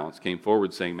 2 talents, came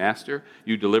forward, saying, Master,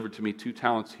 you delivered to me 2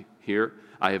 talents. Here,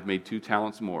 I have made 2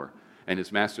 talents more. And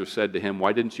his master said to him,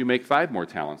 Why didn't you make 5 more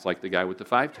talents, like the guy with the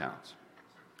 5 talents?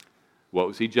 What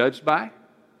was he judged by?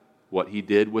 What he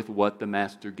did with what the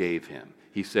master gave him.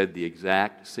 He said the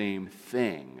exact same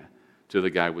thing to the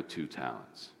guy with 2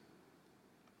 talents.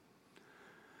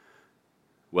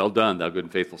 Well done, thou good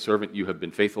and faithful servant. You have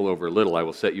been faithful over a little. I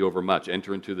will set you over much.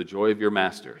 Enter into the joy of your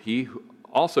master. He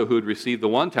also who had received the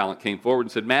 1 talent came forward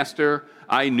and said, Master,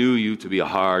 I knew you to be a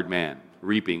hard man,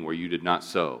 reaping where you did not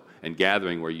sow, and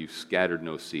gathering where you scattered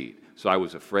no seed. So I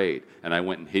was afraid, and I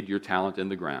went and hid your talent in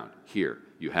the ground. Here,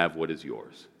 you have what is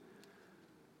yours.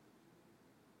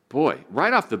 Boy,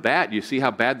 right off the bat, you see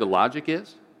how bad the logic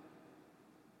is?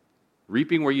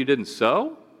 Reaping where you didn't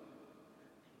sow?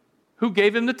 Who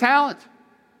gave him the talent?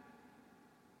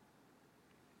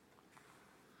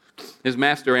 His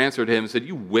master answered him and said,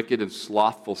 You wicked and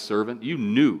slothful servant, you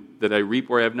knew that I reap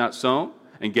where I have not sown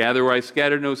and gather where I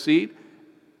scattered no seed?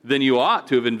 Then you ought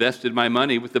to have invested my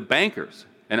money with the bankers,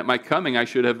 and at my coming I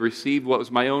should have received what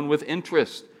was my own with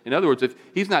interest. In other words, if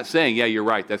he's not saying, yeah, you're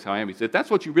right, that's how I am. He said, if that's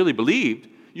what you really believed,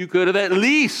 you could have at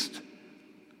least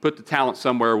put the talent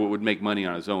somewhere where it would make money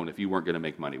on his own if you weren't going to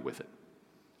make money with it.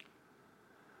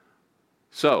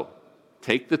 So,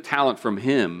 take the talent from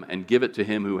him and give it to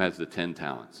him who has the 10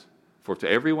 talents. For to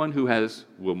everyone who has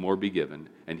will more be given,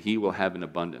 and he will have an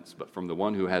abundance. But from the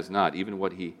one who has not, even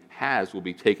what he has will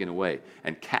be taken away.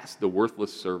 And cast the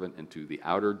worthless servant into the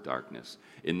outer darkness.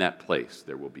 In that place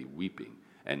there will be weeping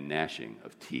and gnashing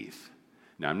of teeth.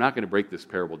 Now, I'm not going to break this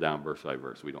parable down verse by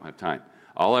verse. We don't have time.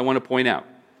 All I want to point out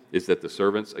is that the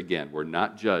servants, again, were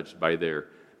not judged by their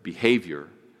behavior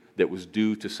that was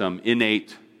due to some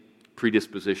innate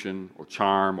predisposition or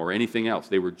charm or anything else.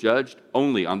 They were judged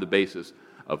only on the basis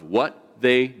of what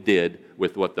they did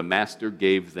with what the master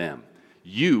gave them.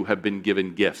 You have been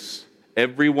given gifts.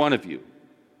 Every one of you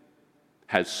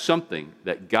has something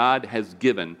that God has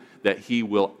given that he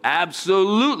will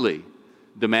absolutely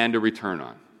demand a return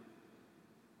on.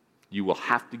 You will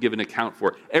have to give an account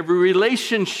for it. Every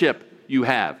relationship you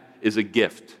have is a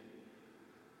gift.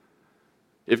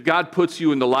 If God puts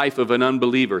you in the life of an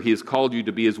unbeliever, he has called you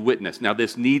to be his witness. Now,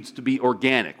 this needs to be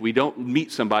organic. We don't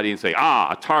meet somebody and say,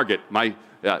 a target,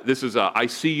 I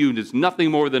see you as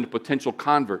nothing more than a potential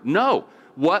convert. No.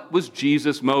 What was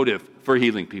Jesus' motive for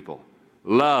healing people?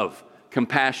 Love,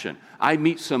 compassion. I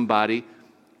meet somebody,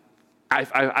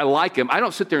 I like him. I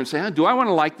don't sit there and say, do I want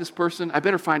to like this person? I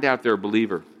better find out if they're a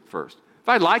believer first. If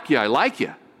I like you, I like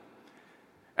you.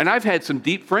 And I've had some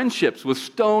deep friendships with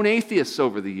stone atheists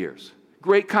over the years.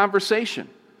 Great conversation.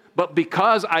 But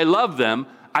because I love them,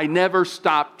 I never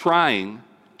stop trying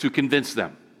to convince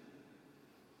them.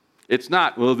 It's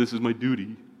not, this is my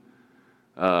duty.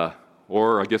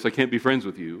 Or I guess I can't be friends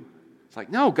with you. It's like,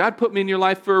 no, God put me in your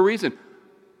life for a reason.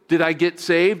 Did I get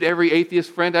saved? Every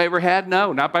atheist friend I ever had?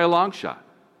 No, not by a long shot.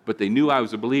 But they knew I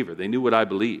was a believer. They knew what I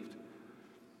believed.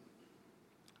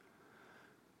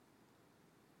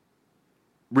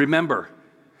 Remember,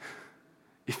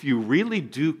 if you really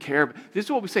do care, this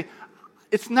is what we say.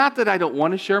 It's not that I don't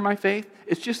want to share my faith.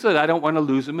 It's just that I don't want to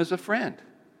lose him as a friend. Do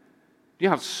you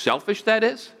know how selfish that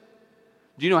is?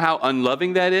 Do you know how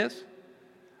unloving that is?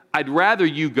 I'd rather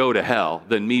you go to hell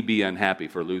than me be unhappy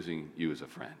for losing you as a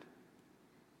friend.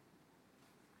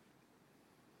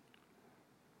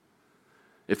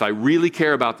 If I really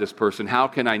care about this person, how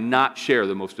can I not share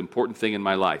the most important thing in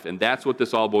my life? And that's what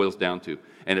this all boils down to.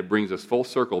 And it brings us full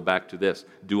circle back to this.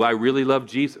 Do I really love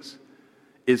Jesus?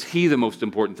 Is he the most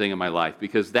important thing in my life?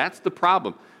 Because that's the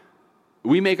problem.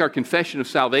 We make our confession of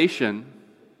salvation,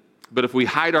 but if we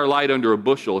hide our light under a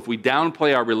bushel, if we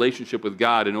downplay our relationship with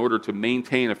God in order to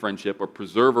maintain a friendship or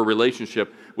preserve a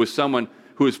relationship with someone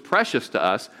who is precious to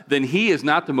us, then he is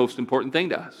not the most important thing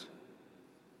to us.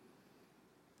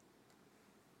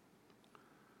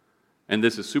 And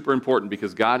this is super important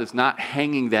because God is not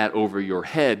hanging that over your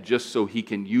head just so he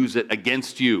can use it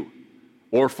against you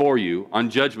or for you on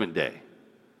Judgment Day.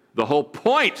 The whole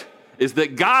point is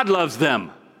that God loves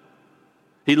them.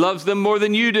 He loves them more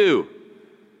than you do.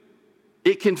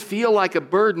 It can feel like a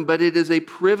burden, but it is a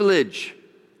privilege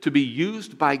to be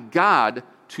used by God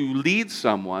to lead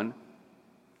someone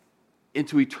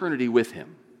into eternity with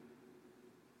him,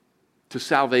 to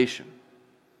salvation.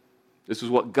 This is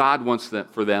what God wants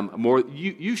for them more.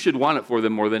 You should want it for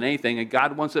them more than anything, and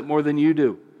God wants it more than you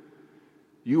do.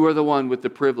 You are the one with the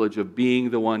privilege of being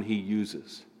the one he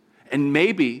uses. And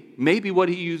maybe what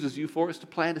he uses you for is to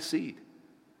plant a seed.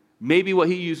 Maybe what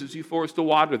he uses you for is to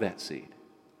water that seed.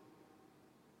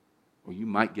 Or you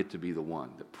might get to be the one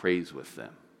that prays with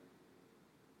them.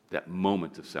 That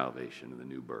moment of salvation and the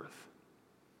new birth.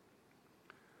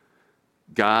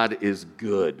 God is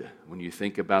good. When you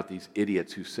think about these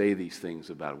idiots who say these things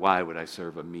about, why would I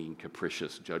serve a mean,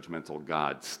 capricious, judgmental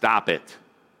God? Stop it.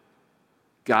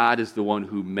 God is the one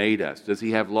who made us. Does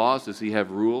he have laws? Does he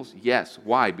have rules? Yes.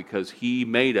 Why? Because he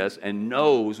made us and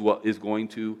knows what is going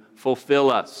to fulfill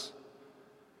us.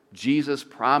 Jesus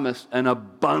promised an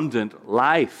abundant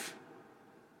life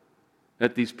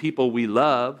that these people we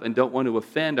love and don't want to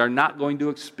offend are not going to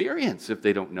experience if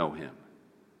they don't know him.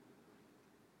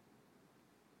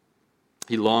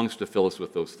 He longs to fill us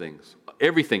with those things.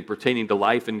 Everything pertaining to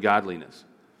life and godliness.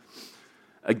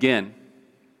 Again,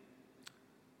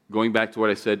 going back to what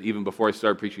I said even before I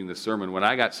started preaching this sermon, when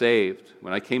I got saved,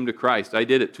 when I came to Christ, I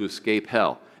did it to escape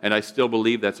hell. And I still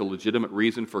believe that's a legitimate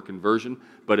reason for conversion.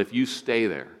 But if you stay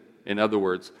there, in other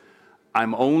words,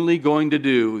 I'm only going to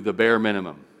do the bare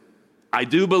minimum. I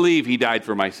do believe he died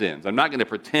for my sins. I'm not going to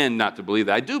pretend not to believe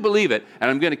that. I do believe it, and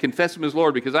I'm going to confess him as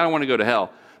Lord because I don't want to go to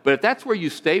hell. But if that's where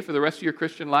you stay for the rest of your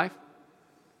Christian life,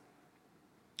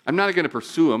 I'm not going to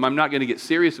pursue him. I'm not going to get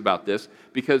serious about this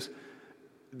because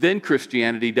then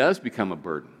Christianity does become a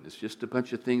burden. It's just a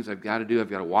bunch of things I've got to do. I've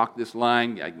got to walk this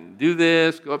line. I can do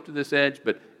this, go up to this edge,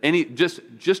 but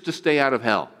just to stay out of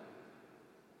hell.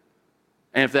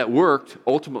 And if that worked,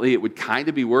 ultimately it would kind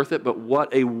of be worth it, but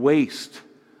what a waste.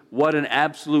 What an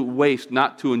absolute waste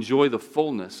not to enjoy the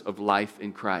fullness of life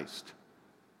in Christ.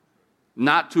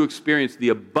 Not to experience the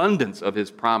abundance of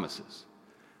his promises.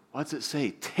 What's it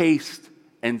say? Taste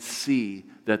and see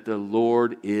that the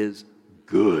Lord is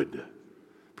good.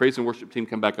 Praise and worship team,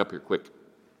 come back up here quick.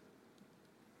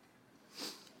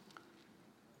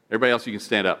 Everybody else, you can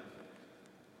stand up.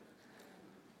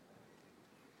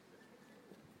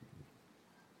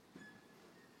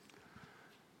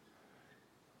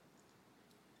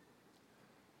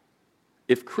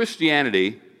 If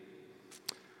Christianity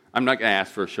I'm not going to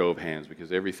ask for a show of hands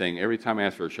because every time I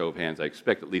ask for a show of hands, I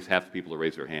expect at least half the people to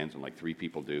raise their hands, and like 3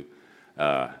 people do.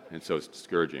 And so it's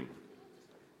discouraging.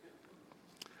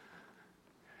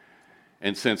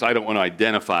 And since I don't want to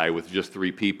identify with just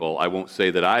 3 people, I won't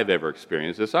say that I've ever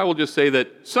experienced this. I will just say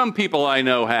that some people I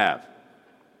know have.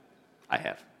 I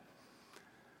have.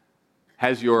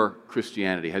 Has your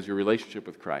Christianity, has your relationship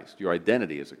with Christ, your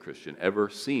identity as a Christian ever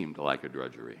seemed like a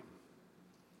drudgery?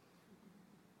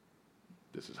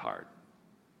 This is hard.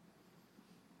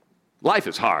 Life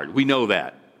is hard. We know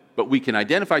that. But we can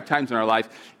identify times in our life,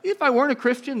 if I weren't a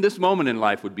Christian, this moment in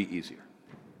life would be easier.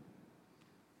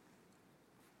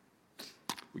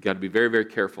 We've got to be very, very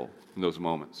careful in those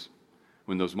moments.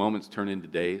 When those moments turn into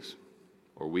days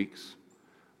or weeks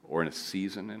or in a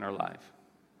season in our life,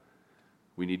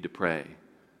 we need to pray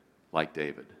like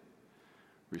David.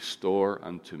 Restore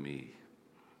unto me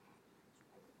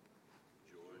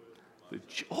the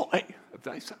joy of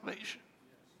thy salvation.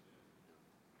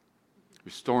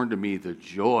 Restore unto me the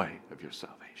joy of your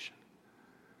salvation.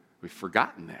 We've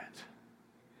forgotten that.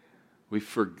 We've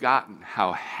forgotten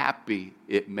how happy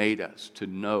it made us to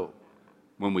know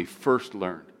when we first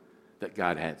learned that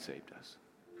God had saved us.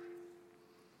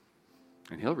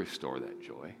 And He'll restore that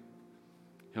joy.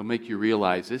 He'll make you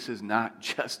realize this is not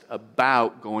just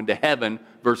about going to heaven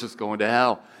versus going to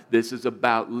hell. This is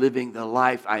about living the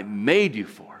life I made you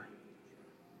for.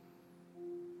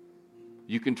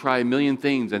 You can try a million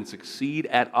things and succeed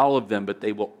at all of them, but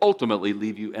they will ultimately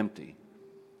leave you empty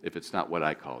if it's not what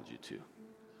I called you to.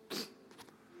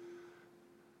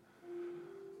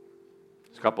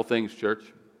 A couple things, church.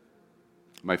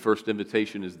 My first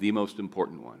invitation is the most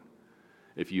important one.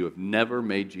 If you have never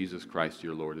made Jesus Christ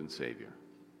your Lord and Savior,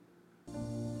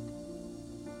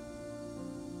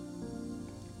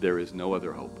 there is no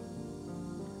other hope.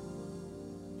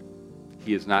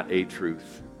 He is not a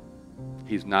truth.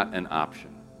 He's not an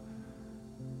option.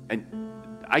 And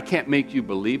I can't make you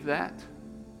believe that,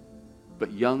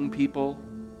 but young people,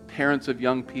 parents of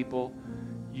young people,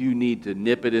 you need to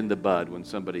nip it in the bud when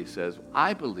somebody says,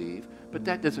 I believe, but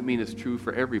that doesn't mean it's true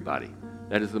for everybody.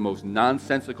 That is the most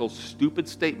nonsensical, stupid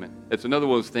statement. It's another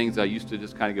one of those things I used to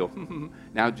just kind of go,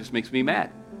 now it just makes me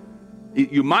mad.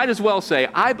 You might as well say,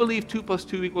 I believe 2 +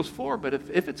 2 = 4, but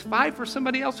if it's 5 for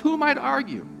somebody else, who am I to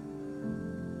argue?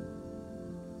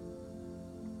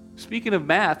 Speaking of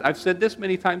math, I've said this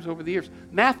many times over the years.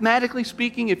 Mathematically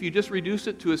speaking, if you just reduce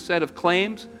it to a set of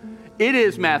claims, it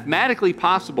is mathematically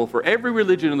possible for every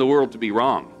religion in the world to be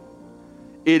wrong.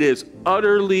 It is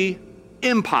utterly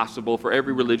impossible for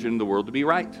every religion in the world to be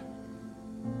right.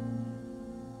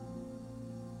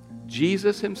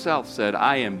 Jesus himself said,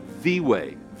 I am the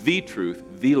way, the truth,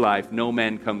 the life. No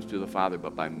man comes to the Father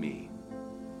but by me.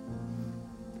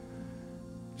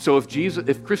 So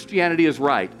if Christianity is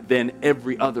right, then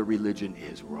every other religion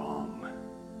is wrong.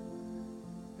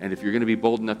 And if you're going to be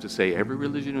bold enough to say every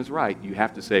religion is right, you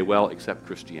have to say, well, except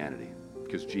Christianity,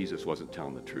 because Jesus wasn't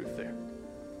telling the truth there.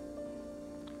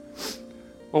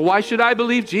 Well, why should I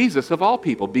believe Jesus of all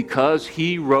people? Because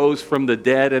he rose from the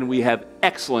dead, and we have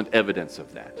excellent evidence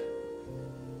of that.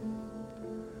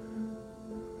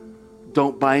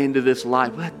 Don't buy into this lie.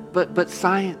 But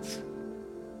science.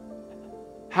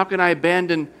 How can I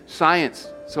abandon science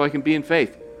so I can be in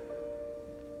faith?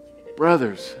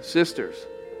 Brothers, sisters,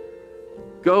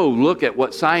 go look at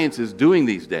what science is doing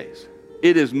these days.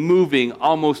 It is moving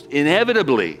almost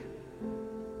inevitably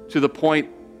to the point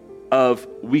of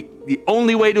the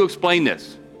only way to explain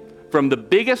this, from the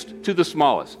biggest to the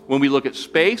smallest. When we look at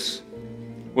space,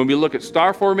 when we look at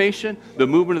star formation, the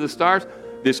movement of the stars,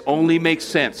 this only makes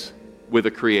sense with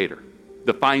a creator,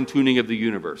 the fine-tuning of the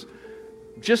universe.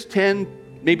 Just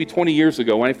 10, maybe 20 years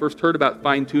ago, when I first heard about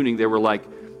fine-tuning, there were like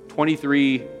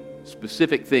 23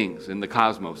 specific things in the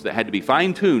cosmos that had to be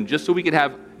fine-tuned just so we could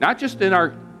have, not just in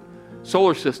our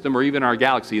solar system or even our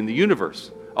galaxy, in the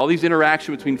universe, all these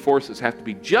interactions between forces have to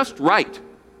be just right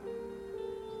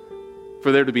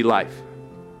for there to be life.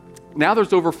 Now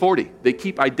there's over 40. They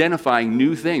keep identifying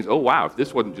new things. Oh wow, if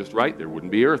this wasn't just right, there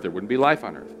wouldn't be Earth, there wouldn't be life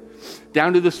on Earth.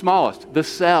 Down to the smallest, the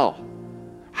cell.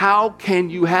 How can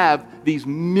you have these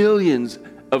millions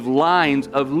of lines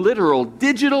of literal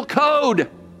digital code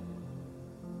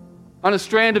on a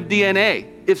strand of DNA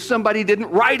if somebody didn't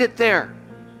write it there?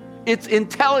 It's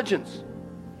intelligence.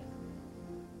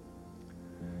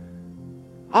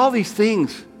 All these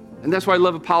things, and that's what I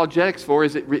love apologetics for,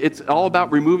 is it's all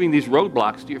about removing these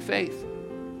roadblocks to your faith.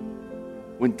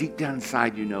 When deep down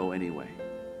inside you know anyway,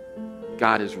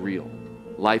 God is real.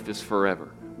 Life is forever.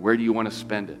 Where do you want to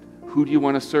spend it? Who do you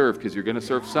want to serve? Because you're going to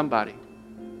serve somebody.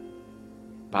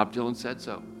 Bob Dylan said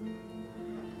so.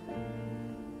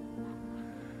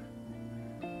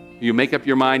 You make up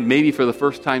your mind, maybe for the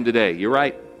first time today, you're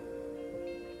right.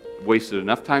 I've wasted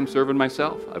enough time serving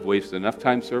myself. I've wasted enough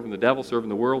time serving the devil, serving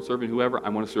the world, serving whoever. I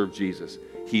want to serve Jesus.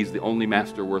 He's the only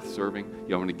master worth serving. I'm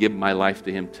going to give my life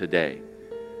to him today.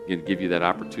 I'm going to give you that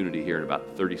opportunity here in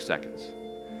about 30 seconds.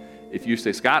 If you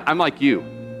say, Scott, I'm like you.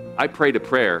 I prayed a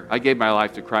prayer. I gave my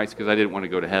life to Christ because I didn't want to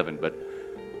go to heaven, but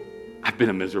I've been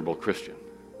a miserable Christian.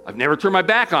 I've never turned my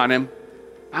back on him.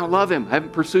 I don't love him. I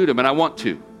haven't pursued him, and I want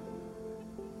to.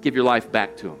 Give your life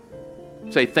back to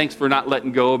him. Say, thanks for not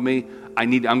letting go of me. I'm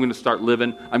going to start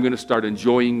living. I'm going to start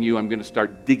enjoying you. I'm going to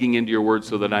start digging into your word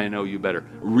so that I know you better.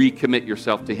 Recommit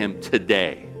yourself to him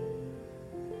today.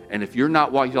 And if you're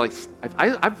not walking, you're like,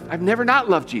 I've never not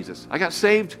loved Jesus. I got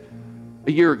saved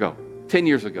a year ago, 10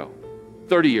 years ago,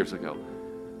 30 years ago.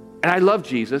 And I love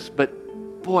Jesus,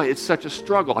 but boy, it's such a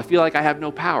struggle. I feel like I have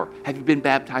no power. Have you been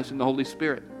baptized in the Holy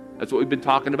Spirit? That's what we've been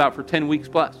talking about for 10 weeks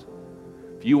plus.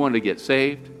 If you want to get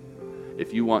saved,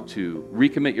 if you want to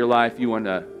recommit your life, you want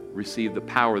to receive the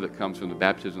power that comes from the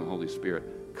baptism of the Holy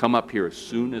Spirit, come up here as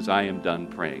soon as I am done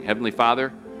praying. Heavenly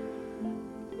Father,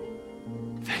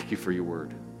 thank you for your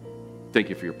word. Thank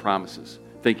you for your promises.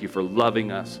 Thank you for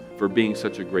loving us, for being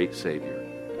such a great Savior.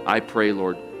 I pray,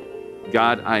 Lord,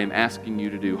 God, I am asking you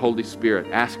to do, Holy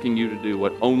Spirit, asking you to do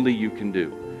what only you can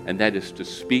do, and that is to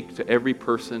speak to every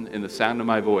person in the sound of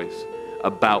my voice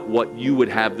about what you would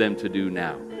have them to do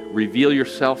now. Reveal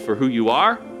yourself for who you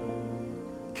are,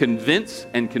 convince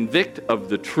and convict of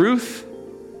the truth,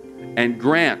 and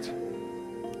grant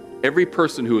every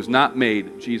person who has not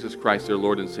made Jesus Christ their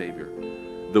Lord and Savior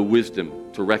the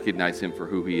wisdom to recognize him for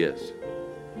who he is,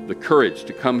 the courage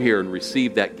to come here and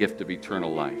receive that gift of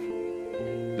eternal life,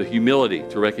 the humility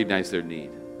to recognize their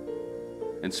need,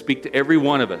 and speak to every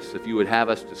one of us, if you would have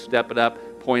us to step it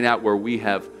up, point out where we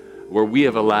have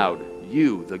allowed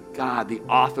you, the God, the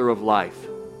author of life,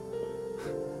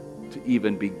 to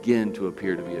even begin to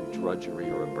appear to be a drudgery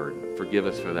or a burden. Forgive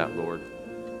us for that, Lord.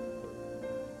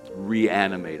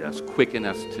 Reanimate us, quicken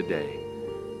us today.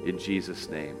 In Jesus'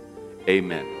 name,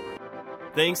 amen.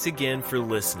 Thanks again for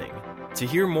listening. To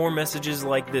hear more messages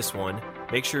like this one,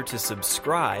 make sure to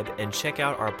subscribe and check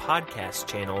out our podcast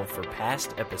channel for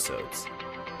past episodes.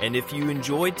 And if you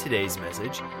enjoyed today's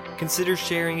message, consider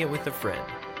sharing it with a friend.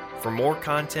 For more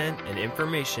content and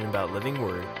information about Living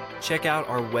Word, check out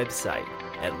our website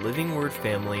at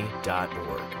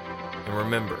livingwordfamily.org. And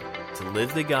remember to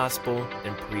live the gospel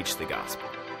and preach the gospel.